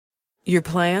Your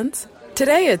plans?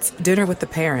 Today it's dinner with the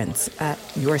parents at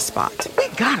your spot. We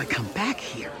gotta come back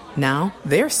here. Now,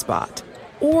 their spot.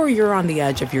 Or you're on the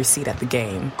edge of your seat at the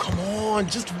game. Come on,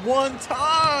 just one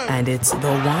time. And it's the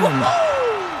one.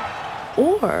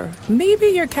 Or maybe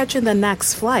you're catching the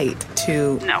next flight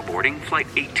to... Now boarding flight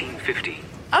 1850.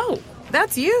 Oh,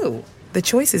 that's you. The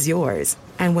choice is yours.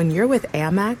 And when you're with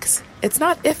Amex, it's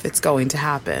not if it's going to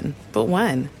happen, but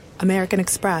when. American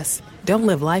Express. Don't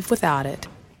live life without it.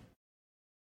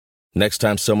 Next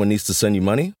time someone needs to send you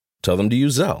money, tell them to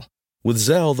use Zelle. With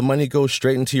Zelle, the money goes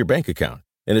straight into your bank account,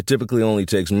 and it typically only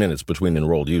takes minutes between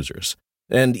enrolled users.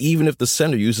 And even if the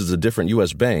sender uses a different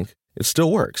U.S. bank, it still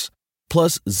works.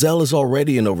 Plus, Zelle is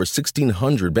already in over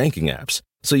 1,600 banking apps,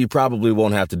 so you probably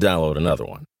won't have to download another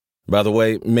one. By the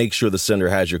way, make sure the sender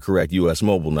has your correct U.S.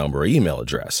 mobile number or email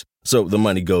address, so the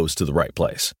money goes to the right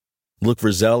place. Look for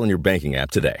Zelle in your banking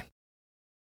app today.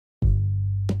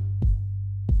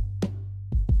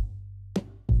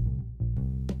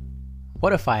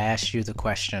 What if I asked you the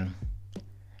question,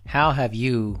 how have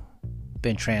you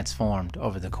been transformed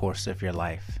over the course of your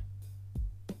life?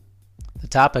 The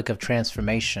topic of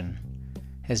transformation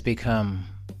has become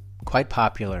quite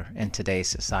popular in today's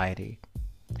society.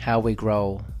 How we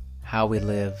grow, how we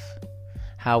live,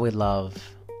 how we love,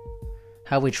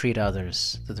 how we treat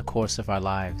others through the course of our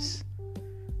lives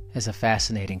is a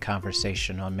fascinating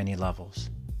conversation on many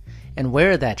levels. And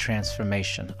where that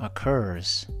transformation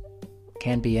occurs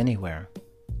can be anywhere.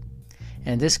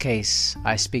 In this case,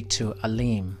 I speak to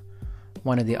Alim,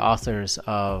 one of the authors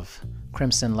of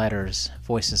Crimson Letters,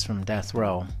 Voices from Death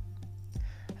Row.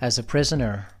 As a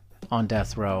prisoner on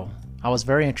death row, I was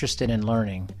very interested in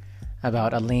learning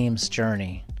about Alim's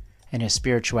journey and his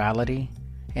spirituality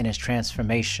and his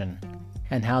transformation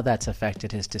and how that's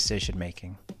affected his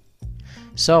decision-making.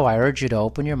 So I urge you to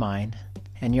open your mind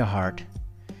and your heart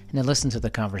and to listen to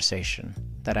the conversation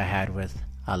that I had with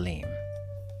Alim.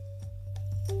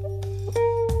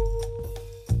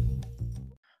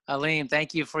 Alim,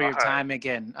 thank you for your time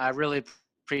again. I really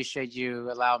appreciate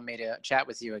you allowing me to chat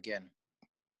with you again.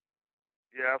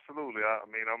 Yeah, absolutely.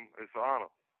 It's an honor.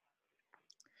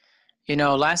 You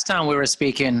know, last time we were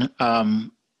speaking,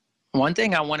 one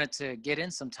thing I wanted to get in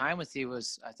some time with you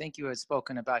was, I think you had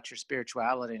spoken about your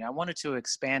spirituality, and I wanted to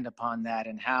expand upon that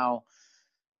and how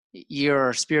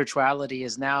your spirituality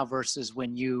is now versus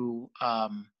when you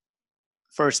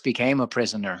first became a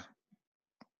prisoner.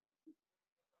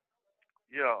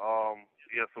 Yeah.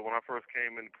 So when I first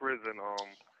came into prison, in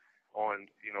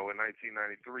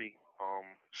 1993,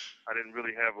 I didn't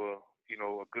really have a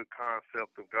good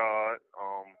concept of God.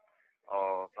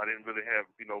 I didn't really have,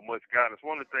 much guidance.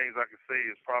 One of the things I could say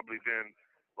is probably been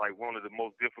like one of the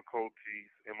most difficulties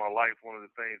in my life. One of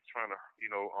the things trying to,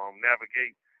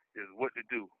 navigate is what to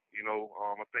do.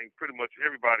 I think pretty much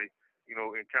everybody,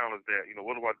 encounters that.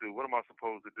 What do I do? What am I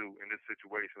supposed to do in this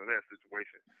situation or that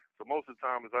situation? So most of the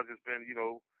time is I just been,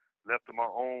 left to my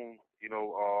own,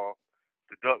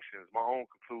 deductions, my own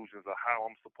conclusions of how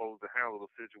I'm supposed to handle the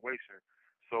situation.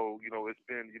 So, it's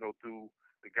been, through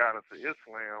the guidance of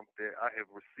Islam that I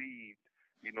have received,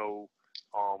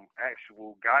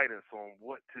 actual guidance on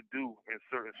what to do in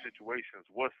certain situations,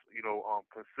 what's,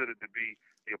 considered to be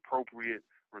the appropriate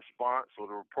response or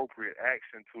the appropriate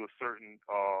action to a certain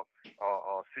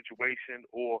situation,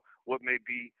 or what may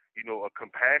be, a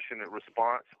compassionate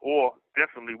response, or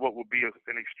definitely what would be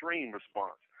an extreme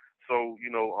response. So,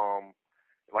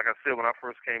 like I said, when I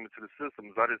first came into the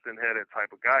systems, I just didn't have that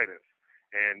type of guidance.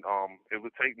 And it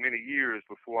would take many years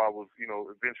before I was,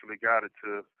 eventually guided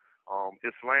to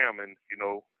Islam, and,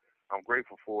 I'm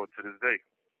grateful for it to this day.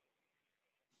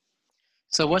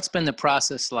 So what's been the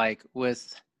process like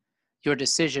with your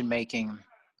decision-making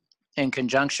in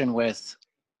conjunction with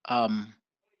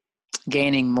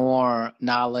gaining more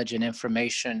knowledge and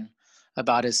information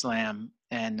about Islam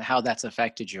and how that's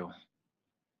affected you?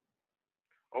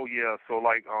 Oh yeah, so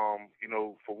like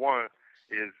for one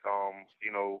is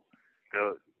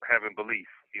the having belief.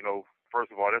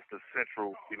 First of all, that's the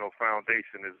central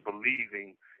foundation, is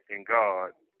believing in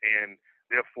God, and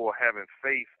therefore having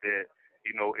faith that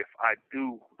if I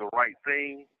do the right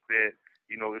thing, that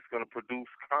it's going to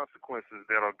produce consequences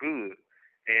that are good.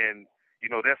 And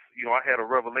that's I had a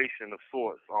revelation of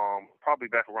sorts probably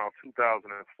back around 2004.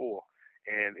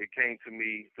 And it came to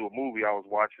me through a movie I was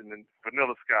watching, in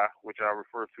Vanilla Sky, which I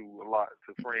refer to a lot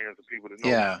to friends and people that know.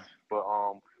 Yeah. But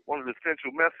one of the essential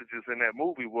messages in that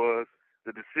movie was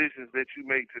the decisions that you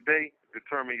make today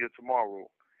determine your tomorrow.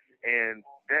 And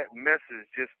that message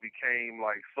just became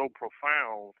like so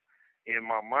profound in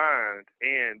my mind,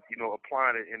 and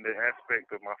applying it in the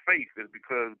aspect of my faith, is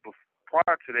because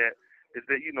prior to that is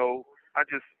that I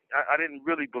just I didn't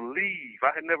really believe.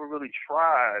 I had never really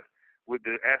tried with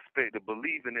the aspect of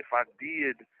believing if I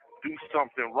did do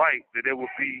something right, that there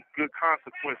would be good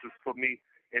consequences for me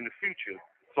in the future.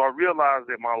 So I realized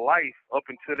that my life up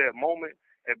until that moment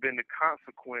had been the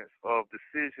consequence of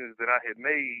decisions that I had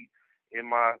made in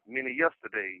my many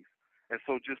yesterdays. And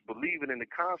so just believing in the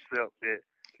concept that,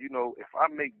 if I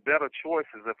make better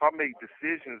choices, if I make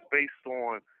decisions based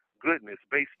on goodness,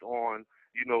 based on,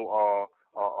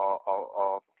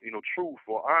 truth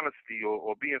or honesty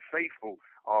or being faithful,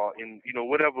 in,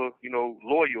 whatever,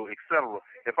 loyal, etc.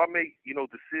 If I make,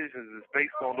 decisions is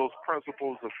based on those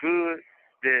principles of good,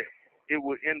 that it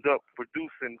would end up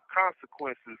producing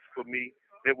consequences for me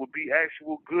that would be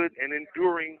actual good and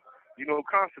enduring,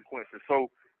 consequences. So,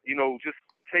 just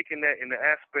taking that in the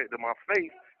aspect of my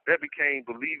faith, that became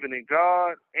believing in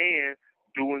God and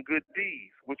doing good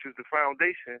deeds, which is the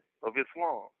foundation of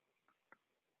Islam.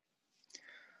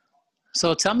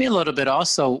 So tell me a little bit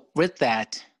also with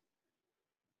that,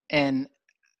 and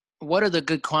what are the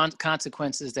good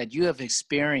consequences that you have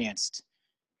experienced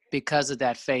because of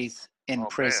that faith in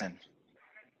prison? Man.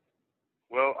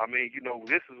 Well, I mean,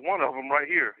 this is one of them right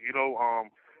here.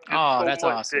 So that's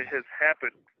much awesome. that has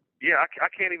happened. Yeah, I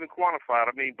can't even quantify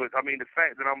it. But the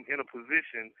fact that I'm in a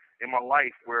position in my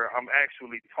life where I'm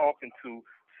actually talking to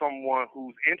someone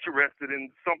who's interested in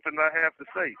something I have to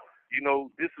say.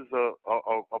 This is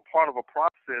a part of a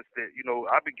process that,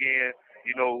 I began,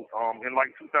 in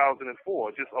like 2004,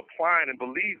 just applying and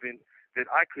believing that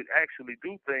I could actually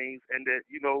do things and that,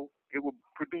 it would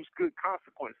produce good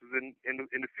consequences in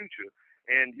the future.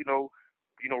 And,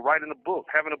 writing a book,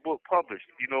 having a book published,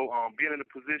 being in a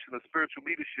position of spiritual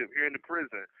leadership here in the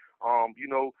prison,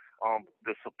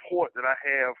 the support that I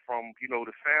have from,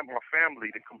 my family,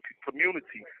 the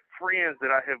community, friends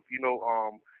that I have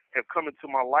come into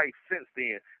my life since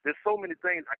then. There's so many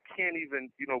things I can't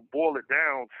even, boil it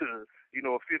down to,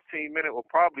 a 15-minute or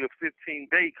probably a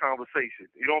 15-day conversation.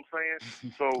 You know what I'm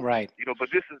saying? So, right. But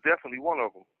this is definitely one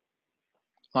of them.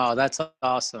 Wow, that's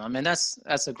awesome. I mean,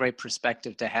 that's a great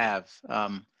perspective to have.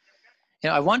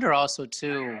 I wonder also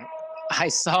too, I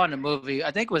saw in a movie,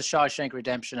 I think it was Shawshank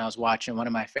Redemption, I was watching, one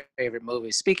of my favorite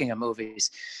movies, speaking of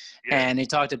movies, and he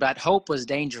talked about hope was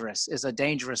dangerous, is a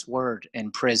dangerous word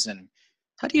in prison.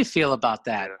 How do you feel about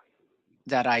that,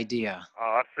 that idea?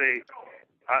 I say,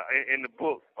 in the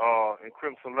book, in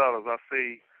Crimson Letters, I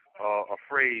say a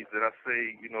phrase that I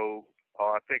say,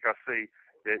 I think I say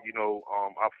that,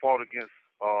 I fought against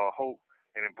hope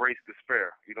and embraced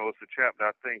despair. It's a chapter,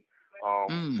 I think,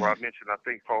 where I mentioned, I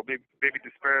think, called Baby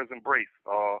Despair's Embrace.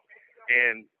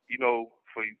 And,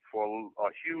 for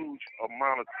a huge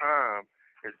amount of time,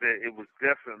 is that it was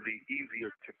definitely easier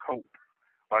to cope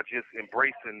by just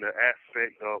embracing the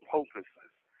aspect of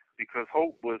hopelessness. Because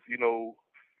hope was,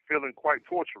 feeling quite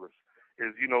torturous.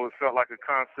 It felt like a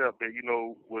concept that,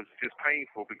 was just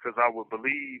painful because I would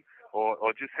believe or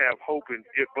just have hope in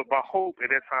it. But my hope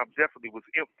at that time definitely was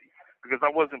empty because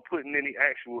I wasn't putting any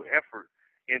actual effort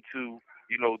into,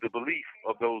 the belief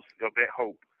of that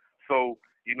hope. So,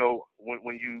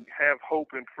 when you have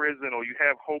hope in prison or you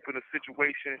have hope in a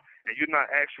situation and you're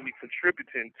not actually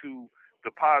contributing to the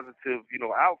positive,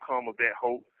 outcome of that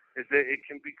hope, is that it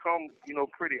can become,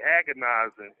 pretty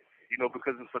agonizing,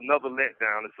 because it's another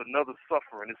letdown, it's another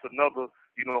suffering, it's another,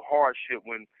 hardship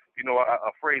when,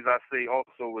 a phrase I say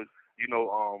also is,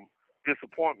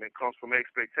 disappointment comes from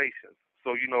expectations.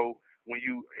 So, when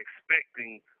you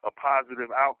expecting a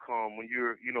positive outcome, when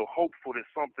you're, hopeful that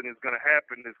something is going to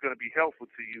happen that's going to be helpful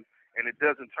to you, and it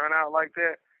doesn't turn out like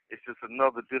that, it's just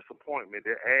another disappointment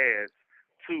that adds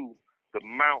to the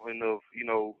mountain of,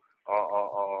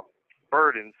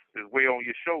 burdens is way on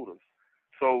your shoulders.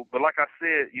 So, but like I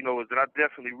said, is that I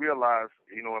definitely realized,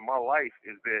 in my life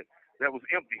is that was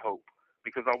empty hope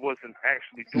because I wasn't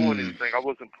actually doing anything. I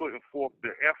wasn't putting forth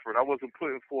the effort. I wasn't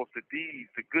putting forth the deeds,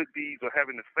 the good deeds, or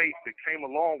having the faith that came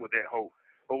along with that hope.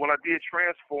 But when I did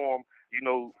transform,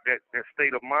 that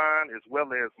state of mind as well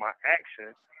as my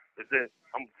action, is that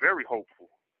I'm very hopeful.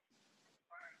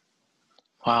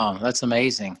 Wow, that's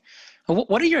amazing.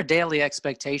 What are your daily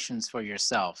expectations for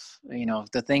yourself?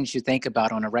 The things you think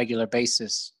about on a regular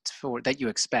basis that you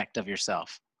expect of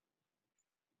yourself.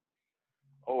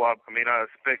 Oh, I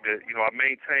expect that, I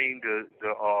maintain the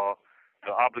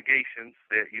obligations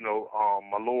that,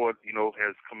 my Lord,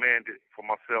 has commanded for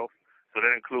myself. So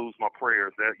that includes my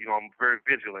prayers. That, I'm very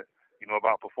vigilant,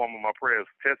 about performing my prayers.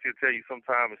 Tessie will tell you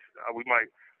sometimes we might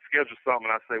schedule something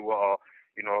and I say, well,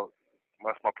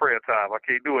 that's my prayer time. I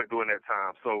can't do it during that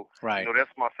time. So, right.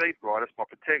 That's my safeguard. That's my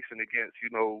protection against,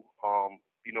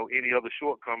 any other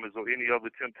shortcomings or any other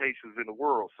temptations in the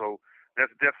world. So,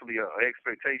 that's definitely a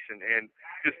expectation. And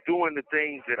just doing the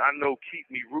things that I know keep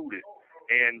me rooted.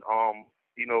 And,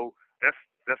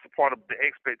 that's a part of the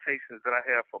expectations that I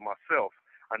have for myself.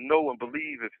 I know and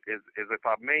believe if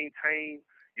I maintain,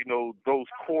 those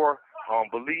core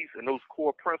beliefs and those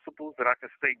core principles, that I can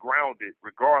stay grounded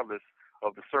regardless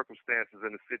of the circumstances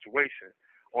and the situation.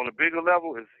 On a bigger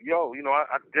level is,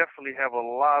 I definitely have a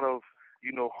lot of,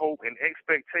 hope and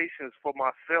expectations for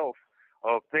myself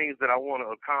of things that I want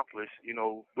to accomplish,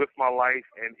 with my life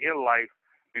and in life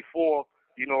before,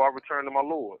 I return to my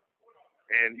Lord.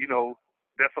 And,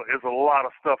 there's a lot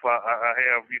of stuff I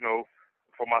have,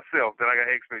 for myself, that I got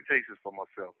expectations for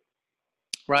myself.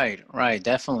 Right,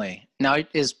 definitely. Now,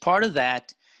 is part of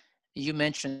that, you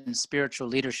mentioned spiritual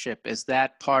leadership. Is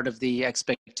that part of the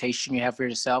expectation you have for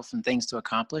yourself and things to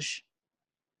accomplish?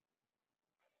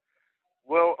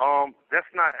 Well,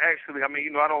 that's not actually. I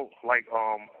mean, I don't like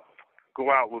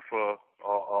go out with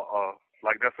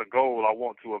like that's a goal I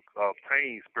want to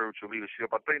obtain spiritual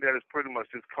leadership. I think that has pretty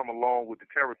much just come along with the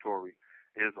territory.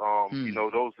 Is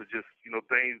those are just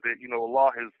things that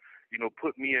Allah has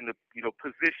put me in the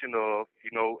position of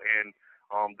and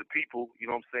the people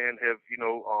what I'm saying have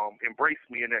embraced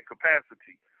me in that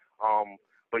capacity.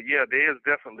 But yeah, there is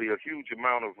definitely a huge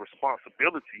amount of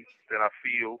responsibility that I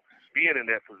feel being in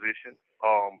that position.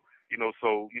 I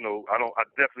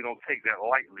definitely don't take that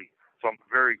lightly. So I'm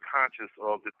very conscious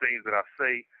of the things that I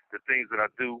say, the things that I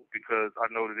do, because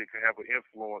I know that it can have an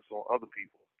influence on other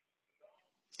people.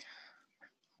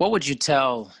 What would you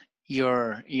tell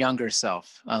your younger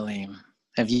self, Alim,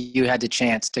 if you had the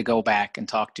chance to go back and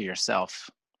talk to yourself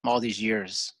all these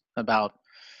years about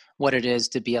what it is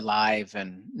to be alive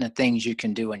and the things you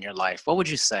can do in your life? What would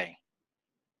you say?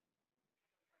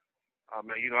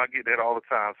 Man, I get that all the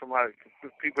time.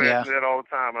 People Yeah. ask me that all the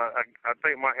time. I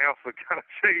think my answer kind of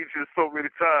changes so many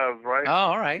times, right?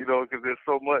 Oh, all right. Because there's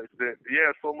so much that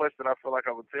I feel like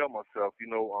I would tell myself.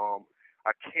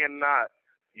 I cannot,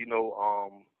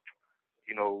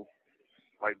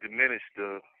 like diminish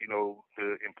the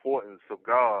importance of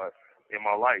God in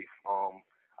my life.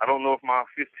 I don't know if my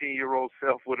 15-year-old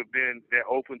self would have been that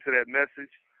open to that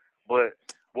message, but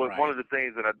one of the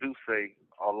things that I do say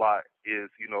a lot is,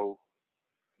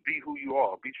 be who you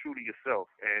are, be true to yourself,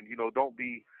 and don't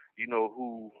be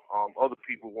who other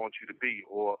people want you to be,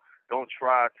 or don't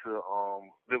try to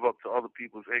live up to other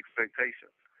people's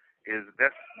expectations.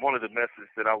 That's one of the messages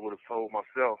that I would have told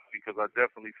myself, because I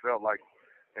definitely felt like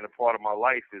in a part of my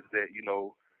life is that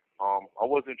I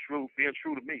wasn't being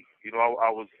true to me. I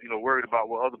was worried about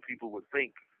what other people would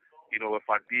think, if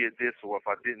I did this or if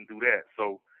I didn't do that.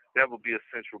 So that would be a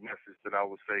central message that I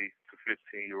would say to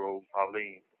 15-year-old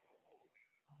Alim.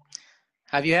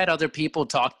 Have you had other people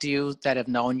talk to you that have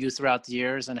known you throughout the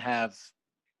years and have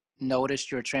noticed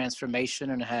your transformation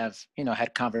and have,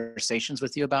 had conversations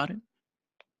with you about it?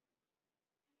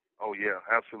 Oh yeah,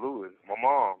 absolutely. My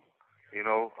mom,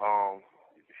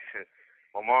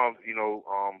 my mom,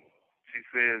 she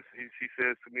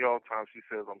says to me all the time, she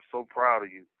says, "I'm so proud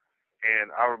of you."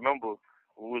 And I remember it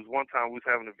was one time we was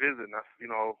having a visit, and I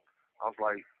was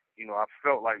like, I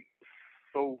felt like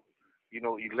so,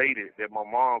 elated that my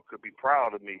mom could be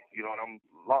proud of me, and I'm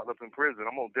locked up in prison.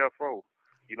 I'm on death row,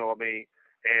 you know what I mean?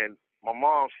 And my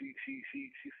mom, she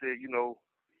said,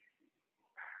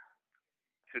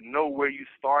 to know where you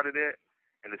started at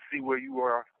and to see where you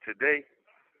are today,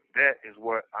 that is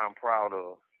what I'm proud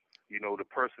of. The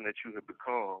person that you have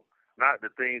become, not the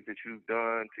things that you've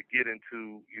done to get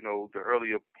into, the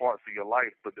earlier parts of your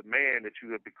life, but the man that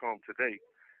you have become today,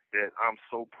 that I'm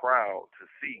so proud to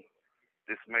see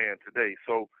this man today.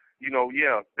 So,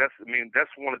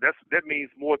 that means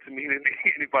more to me than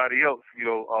anybody else,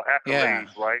 accolades, Yeah.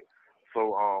 right?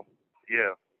 So,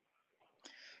 yeah.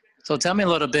 So tell me a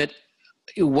little bit,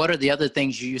 what are the other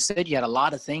things you said you had a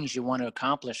lot of things you want to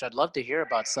accomplish? I'd love to hear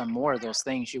about some more of those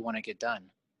things you want to get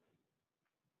done.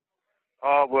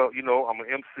 Well, I'm an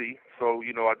MC, so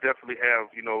I definitely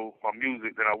have my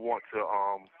music that I want to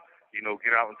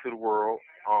get out into the world.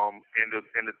 And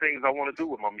the things I want to do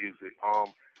with my music.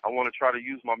 I want to try to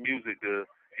use my music to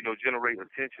generate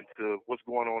attention to what's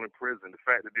going on in prison. The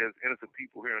fact that there's innocent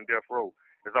people here in death row,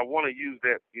 is I want to use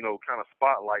that kind of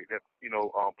spotlight, that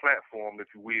platform,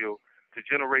 if you will, to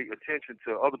generate attention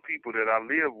to other people that I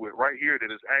live with right here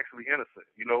that is actually innocent.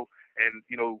 And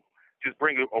just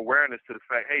bring awareness to the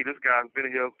fact, hey, this guy's been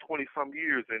here 20-some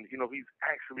years, and, he's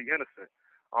actually innocent.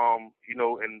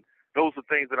 And those are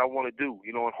things that I want to do,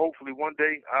 and hopefully one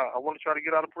day I want to try to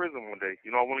get out of prison one day.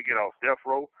 I want to get off death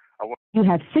row. You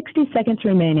have 60 seconds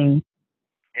remaining.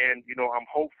 And, I'm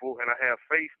hopeful and I have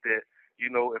faith that,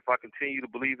 if I continue to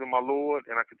believe in my Lord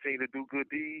and I continue to do good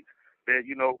deeds, that,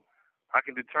 I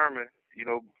can determine,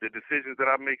 the decisions that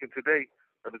I'm making today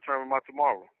will determine my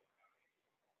tomorrow.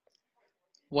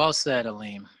 Well said,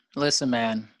 Alim. Listen,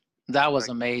 man, that was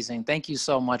amazing. Thank you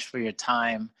so much for your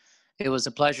time. It was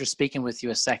a pleasure speaking with you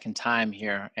a second time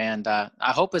here, and I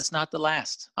hope it's not the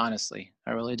last, honestly.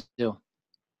 I really do.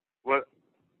 What?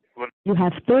 You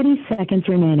have 30 seconds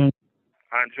remaining.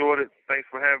 I enjoyed it. Thanks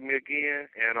for having me again.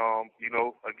 And,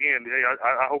 again, hey,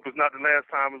 I hope it's not the last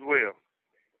time as well.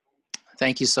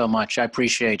 Thank you so much. I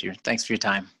appreciate you. Thanks for your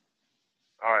time.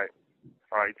 All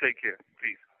right. Take care.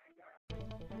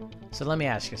 Peace. So let me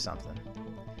ask you something.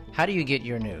 How do you get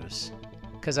your news?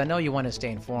 Because I know you want to stay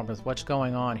informed with what's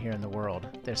going on here in the world.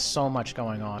 There's so much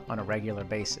going on a regular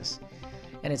basis.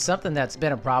 And it's something that's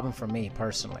been a problem for me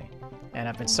personally. And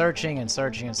I've been searching, and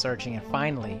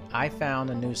finally I found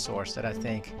a news source that I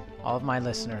think all of my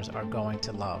listeners are going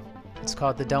to love. It's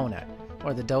called The Donut,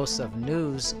 or the dose of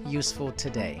news useful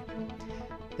today.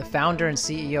 The founder and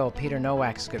CEO, Peter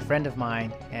Nowak, is a good friend of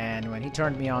mine, and when he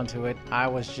turned me on to it, I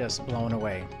was just blown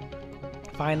away.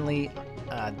 Finally,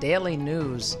 a daily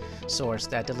news source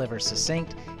that delivers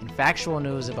succinct and factual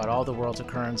news about all the world's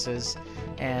occurrences,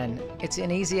 and it's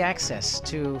an easy access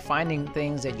to finding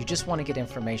things that you just want to get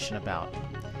information about.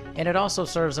 And it also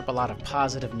serves up a lot of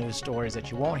positive news stories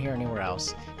that you won't hear anywhere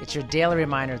else. It's your daily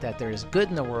reminder that there is good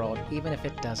in the world, even if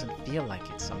it doesn't feel like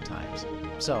it sometimes.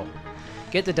 So,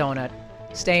 get the donut,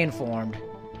 stay informed.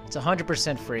 It's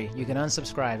 100% free. You can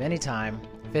unsubscribe anytime.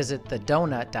 Visit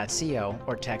thedonut.co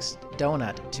or text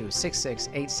donut to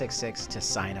 66866 to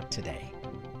sign up today.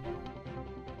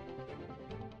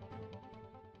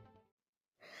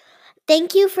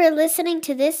 Thank you for listening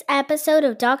to this episode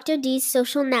of Dr. D's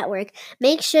Social Network.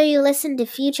 Make sure you listen to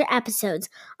future episodes.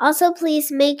 Also, please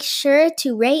make sure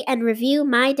to rate and review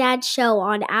My Dad's Show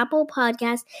on Apple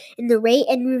Podcasts in the rate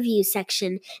and review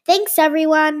section. Thanks,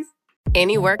 everyone.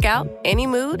 Any workout, any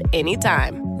mood,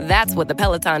 anytime. That's what the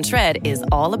Peloton Tread is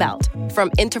all about.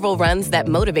 From interval runs that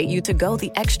motivate you to go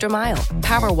the extra mile,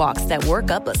 power walks that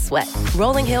work up a sweat,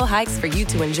 rolling hill hikes for you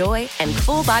to enjoy, and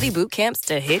full body boot camps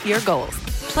to hit your goals.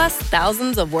 Plus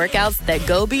thousands of workouts that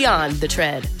go beyond the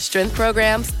tread. Strength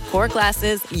programs, core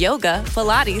classes, yoga,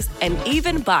 Pilates, and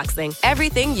even boxing.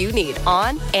 Everything you need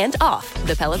on and off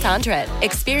the Peloton Tread.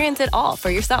 Experience it all for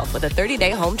yourself with a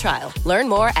 30-day home trial. Learn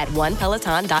more at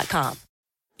onepeloton.com.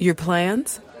 Your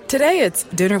plans? Today it's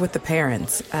dinner with the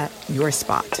parents at your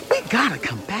spot. We gotta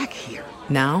come back here.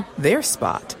 Now, their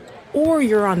spot. Or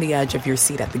you're on the edge of your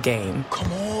seat at the game.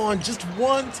 Come on, just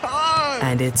one time.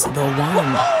 And it's the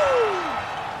one.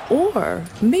 Or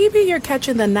maybe you're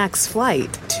catching the next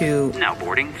flight to... Now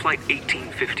boarding flight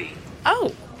 1850.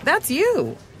 Oh, that's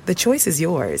you. The choice is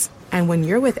yours. And when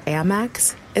you're with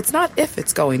Amex, it's not if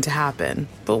it's going to happen,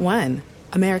 but when.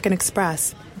 American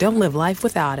Express. Don't live life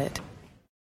without it.